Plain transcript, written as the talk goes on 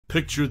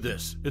Picture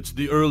this, it's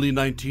the early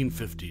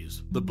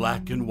 1950s, the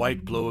black and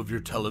white glow of your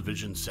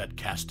television set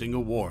casting a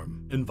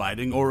warm,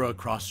 inviting aura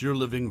across your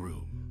living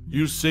room.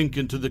 You sink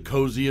into the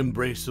cozy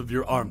embrace of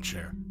your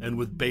armchair, and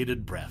with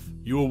bated breath,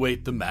 you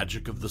await the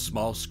magic of the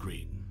small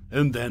screen.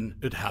 And then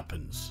it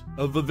happens.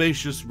 A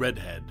vivacious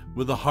redhead,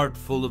 with a heart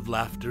full of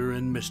laughter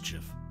and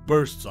mischief,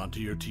 bursts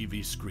onto your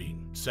TV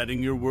screen,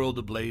 setting your world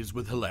ablaze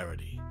with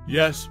hilarity.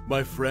 Yes,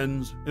 my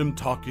friends, I'm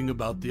talking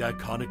about the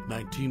iconic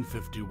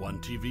 1951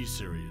 TV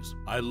series,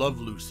 I Love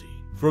Lucy.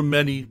 For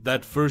many,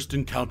 that first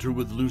encounter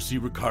with Lucy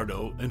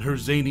Ricardo and her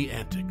zany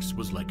antics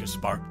was like a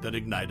spark that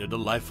ignited a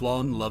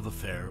lifelong love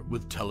affair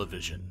with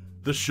television.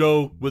 The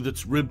show, with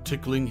its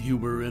rib-tickling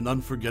humor and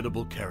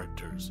unforgettable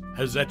characters,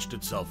 has etched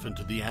itself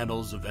into the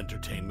annals of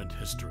entertainment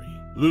history.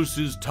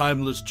 Lucy's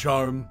timeless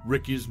charm,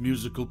 Ricky's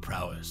musical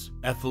prowess,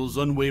 Ethel's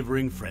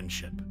unwavering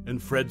friendship,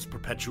 and Fred's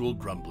perpetual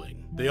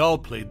grumbling, they all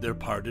played their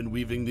part in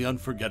weaving the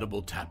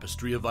unforgettable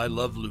tapestry of I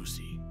Love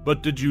Lucy.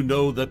 But did you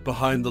know that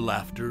behind the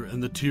laughter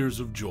and the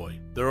tears of joy,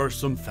 there are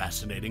some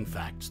fascinating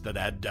facts that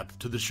add depth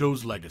to the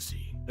show's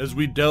legacy? As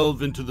we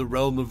delve into the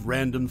realm of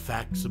random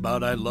facts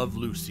about I Love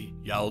Lucy,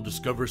 you'll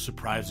discover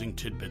surprising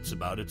tidbits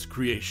about its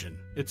creation,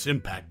 its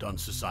impact on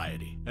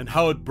society, and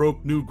how it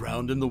broke new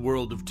ground in the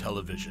world of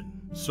television.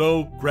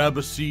 So, grab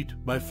a seat,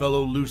 my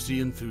fellow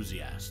Lucy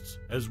enthusiasts,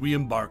 as we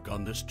embark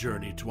on this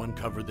journey to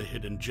uncover the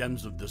hidden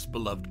gems of this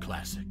beloved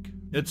classic.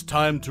 It's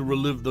time to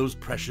relive those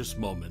precious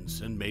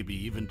moments and maybe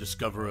even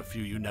discover a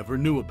few you never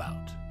knew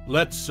about.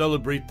 Let's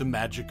celebrate the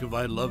magic of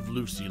I Love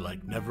Lucy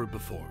like never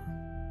before.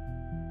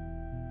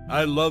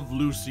 I Love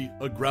Lucy,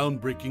 a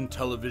groundbreaking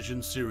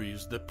television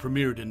series that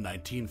premiered in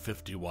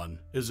 1951,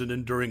 is an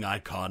enduring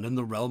icon in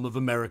the realm of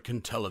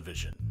American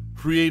television.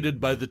 Created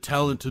by the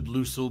talented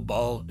Lucille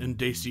Ball and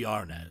Desi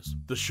Arnaz,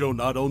 the show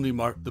not only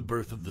marked the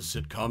birth of the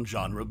sitcom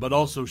genre but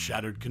also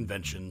shattered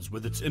conventions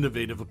with its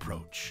innovative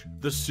approach.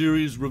 The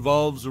series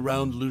revolves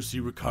around Lucy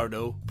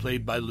Ricardo,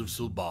 played by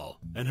Lucille Ball,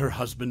 and her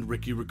husband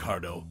Ricky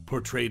Ricardo,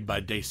 portrayed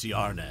by Desi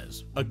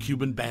Arnaz, a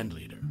Cuban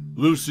bandleader.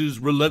 Lucy's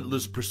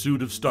relentless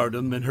pursuit of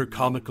stardom and her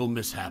comical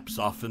mishaps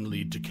often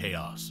lead to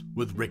chaos,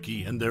 with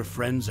Ricky and their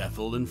friends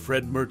Ethel and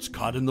Fred Mertz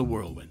caught in the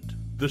whirlwind.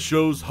 The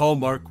show's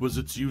hallmark was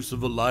its use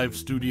of a live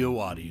studio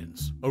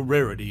audience, a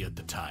rarity at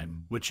the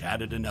time, which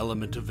added an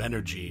element of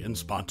energy and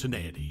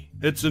spontaneity.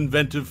 Its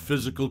inventive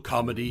physical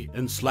comedy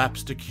and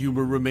slapstick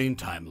humor remain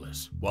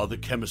timeless, while the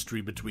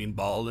chemistry between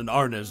Ball and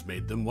Arnaz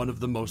made them one of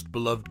the most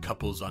beloved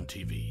couples on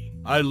TV.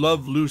 I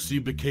Love Lucy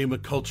became a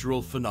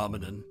cultural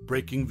phenomenon,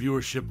 breaking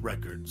viewership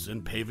records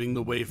and paving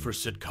the way for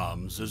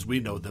sitcoms as we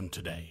know them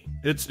today.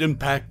 Its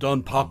impact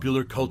on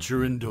popular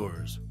culture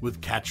endures, with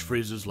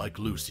catchphrases like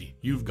Lucy,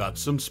 you've got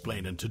some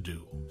splainin' to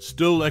do,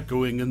 still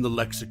echoing in the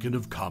lexicon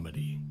of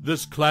comedy.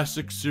 This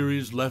classic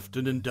series left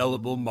an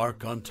indelible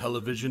mark on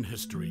television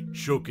history,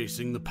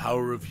 showcasing the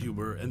power of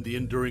humor and the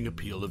enduring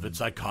appeal of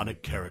its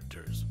iconic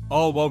characters,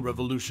 all while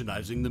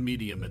revolutionizing the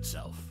medium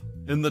itself.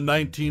 In the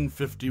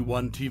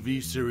 1951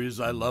 TV series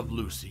I Love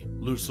Lucy,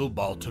 Lucille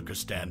Ball took a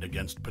stand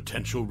against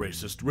potential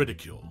racist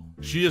ridicule.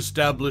 She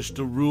established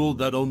a rule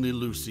that only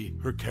Lucy,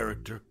 her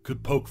character,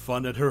 could poke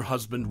fun at her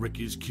husband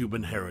Ricky's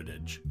Cuban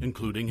heritage,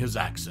 including his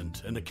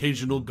accent and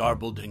occasional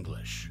garbled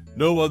English.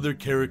 No other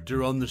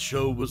character on the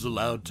show was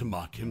allowed to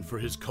mock him for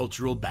his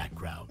cultural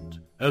background.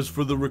 As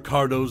for the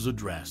Ricardo's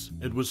address,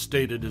 it was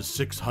stated as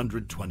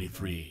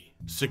 623.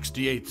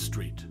 68th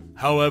Street.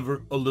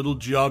 However, a little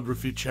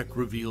geography check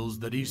reveals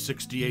that East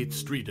 68th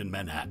Street in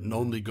Manhattan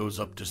only goes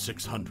up to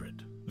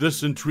 600.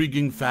 This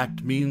intriguing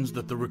fact means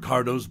that the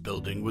Ricardo's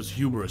building was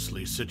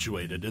humorously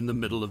situated in the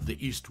middle of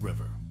the East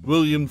River.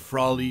 William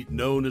Frawley,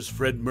 known as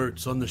Fred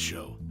Mertz on the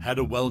show, had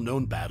a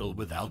well-known battle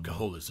with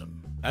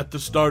alcoholism. At the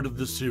start of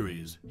the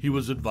series, he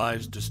was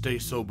advised to stay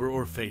sober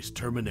or face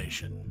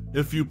termination.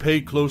 If you pay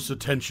close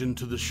attention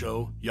to the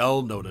show,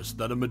 you'll notice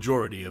that a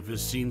majority of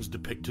his scenes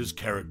depict his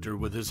character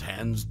with his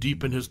hands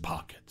deep in his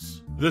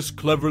pockets. This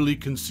cleverly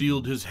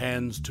concealed his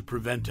hands to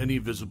prevent any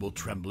visible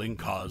trembling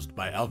caused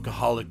by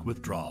alcoholic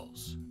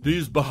withdrawals.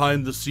 These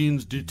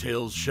behind-the-scenes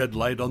details shed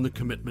light on the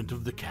commitment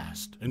of the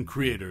cast and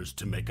creators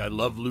to make I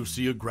Love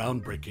Lucy a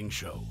groundbreaking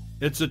show.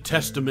 It's a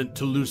testament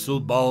to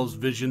Lucille Ball's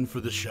vision for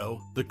the show,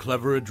 the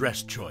clever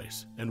address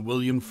choice, and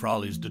William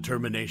Frawley's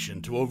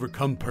determination to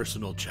overcome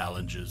personal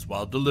challenges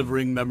while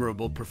delivering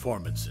memorable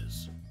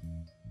performances.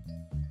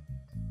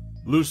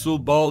 Lucille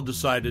Ball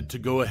decided to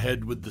go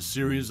ahead with the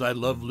series I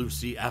Love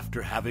Lucy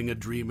after having a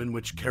dream in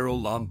which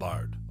Carol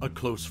Lombard, a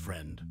close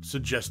friend,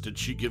 suggested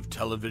she give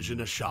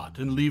television a shot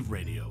and leave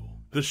radio.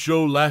 The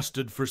show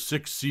lasted for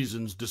 6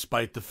 seasons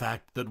despite the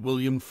fact that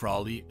William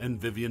Frawley and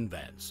Vivian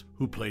Vance,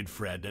 who played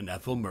Fred and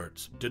Ethel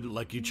Mertz, didn't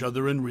like each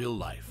other in real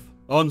life.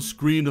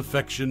 On-screen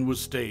affection was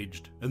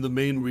staged, and the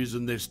main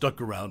reason they stuck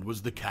around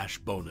was the cash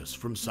bonus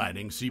from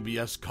signing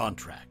CBS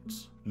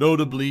contracts.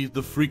 Notably,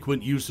 the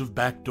frequent use of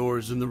back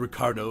doors in the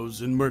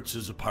Ricardos' and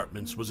Mertz's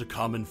apartments was a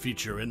common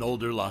feature in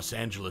older Los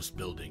Angeles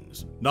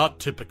buildings, not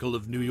typical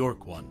of New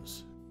York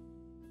ones.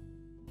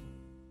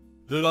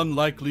 The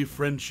unlikely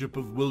friendship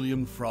of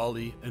William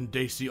Frawley and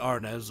Desi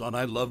Arnaz on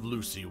I Love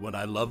Lucy. When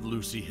I Love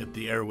Lucy hit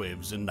the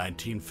airwaves in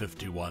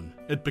 1951,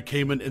 it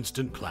became an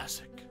instant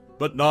classic.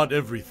 But not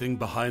everything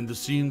behind the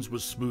scenes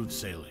was smooth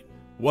sailing.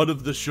 One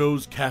of the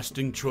show's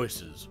casting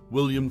choices,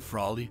 William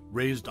Frawley,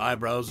 raised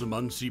eyebrows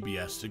among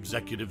CBS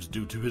executives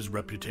due to his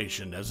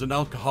reputation as an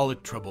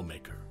alcoholic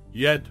troublemaker.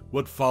 Yet,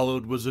 what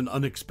followed was an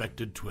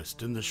unexpected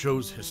twist in the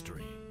show's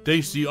history.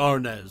 Desi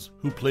Arnaz,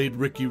 who played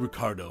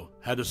Ricardo,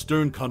 had a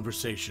stern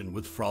conversation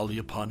with Frawley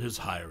upon his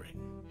hiring.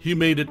 He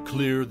made it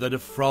clear that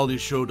if Frawley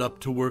showed up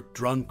to work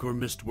drunk or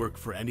missed work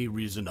for any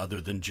reason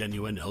other than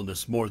genuine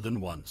illness more than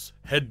once,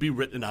 he'd be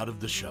written out of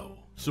the show.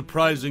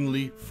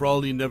 Surprisingly,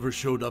 Frawley never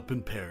showed up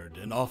impaired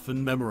and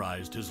often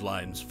memorized his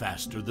lines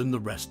faster than the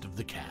rest of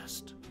the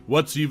cast.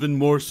 What's even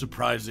more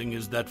surprising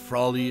is that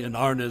Frawley and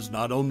Arnaz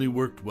not only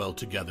worked well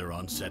together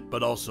on set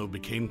but also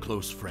became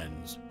close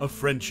friends, a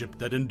friendship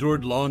that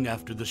endured long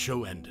after the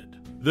show ended.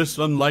 This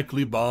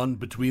unlikely bond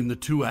between the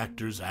two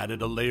actors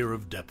added a layer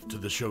of depth to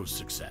the show's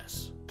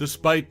success.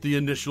 Despite the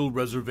initial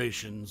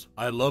reservations,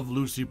 I Love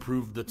Lucy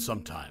proved that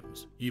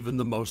sometimes, even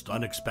the most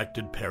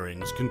unexpected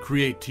pairings can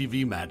create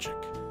TV magic.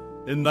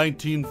 In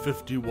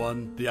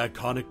 1951, the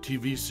iconic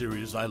TV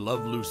series I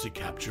Love Lucy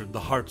captured the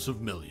hearts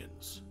of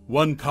millions.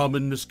 One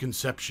common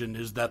misconception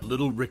is that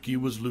little Ricky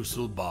was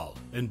Lucille Ball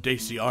and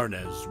Desi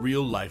Arnaz's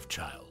real-life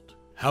child.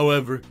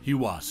 However, he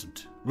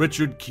wasn't.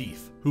 Richard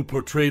Keith, who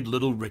portrayed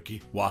little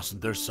Ricky,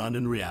 wasn't their son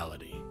in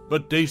reality.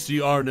 But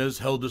Desi Arnaz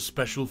held a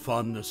special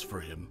fondness for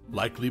him,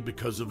 likely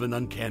because of an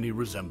uncanny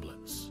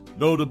resemblance.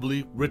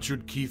 Notably,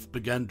 Richard Keith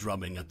began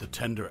drumming at the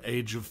tender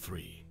age of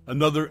 3.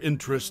 Another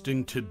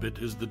interesting tidbit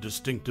is the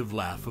distinctive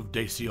laugh of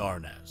Desi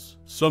Arnaz.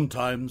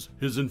 Sometimes,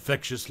 his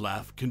infectious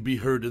laugh can be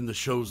heard in the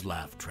show's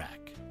laugh track.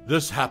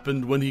 This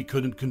happened when he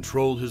couldn't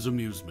control his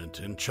amusement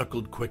and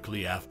chuckled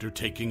quickly after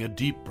taking a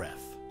deep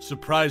breath.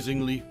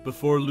 Surprisingly,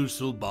 before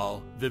Lucille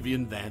Ball,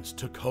 Vivian Vance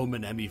took home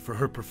an Emmy for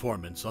her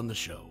performance on the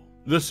show.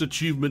 This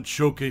achievement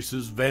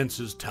showcases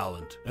Vance's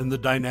talent and the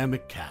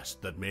dynamic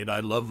cast that made I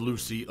Love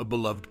Lucy a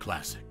beloved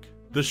classic.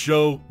 The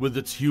show, with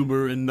its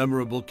humor and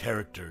memorable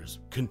characters,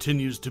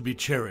 continues to be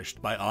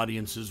cherished by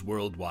audiences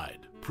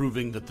worldwide,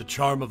 proving that the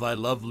charm of I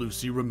Love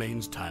Lucy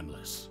remains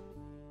timeless.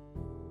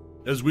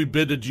 As we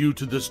bid adieu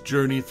to this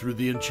journey through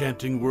the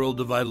enchanting world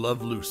of I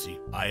Love Lucy,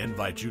 I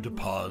invite you to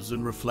pause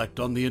and reflect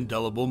on the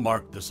indelible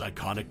mark this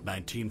iconic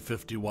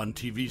 1951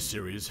 TV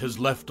series has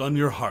left on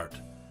your heart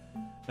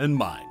and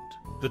mind.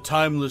 The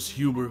timeless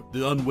humor,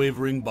 the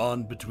unwavering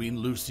bond between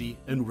Lucy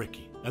and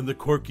Ricky, and the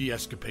quirky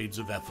escapades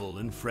of Ethel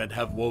and Fred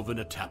have woven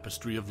a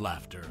tapestry of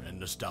laughter and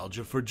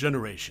nostalgia for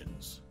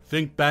generations.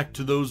 Think back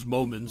to those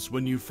moments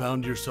when you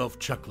found yourself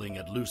chuckling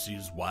at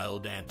Lucy's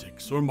wild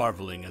antics or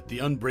marveling at the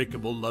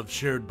unbreakable love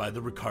shared by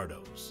the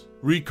Ricardos.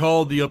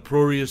 Recall the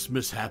uproarious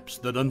mishaps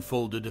that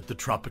unfolded at the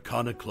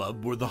Tropicana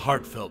Club or the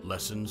heartfelt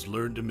lessons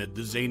learned amid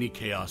the zany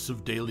chaos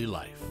of daily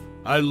life.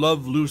 I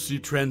Love Lucy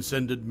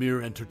transcended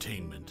mere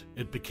entertainment.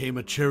 It became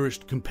a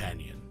cherished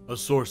companion, a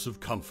source of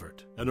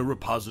comfort, and a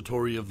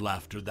repository of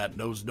laughter that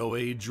knows no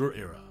age or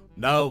era.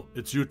 Now,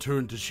 it's your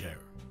turn to share.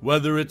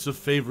 Whether it's a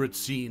favorite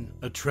scene,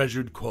 a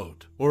treasured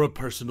quote, or a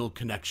personal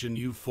connection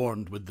you've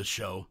formed with the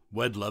show,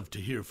 we'd love to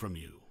hear from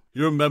you.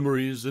 Your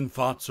memories and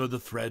thoughts are the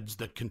threads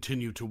that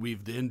continue to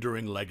weave the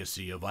enduring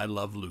legacy of I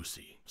Love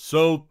Lucy.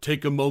 So,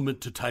 take a moment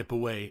to type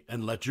away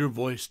and let your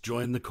voice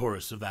join the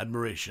chorus of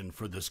admiration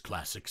for this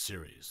classic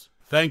series.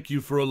 Thank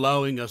you for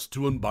allowing us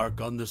to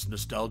embark on this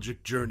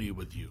nostalgic journey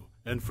with you,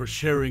 and for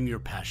sharing your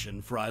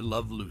passion for I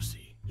Love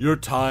Lucy. Your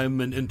time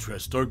and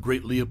interest are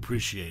greatly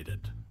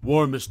appreciated.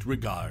 Warmest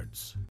regards.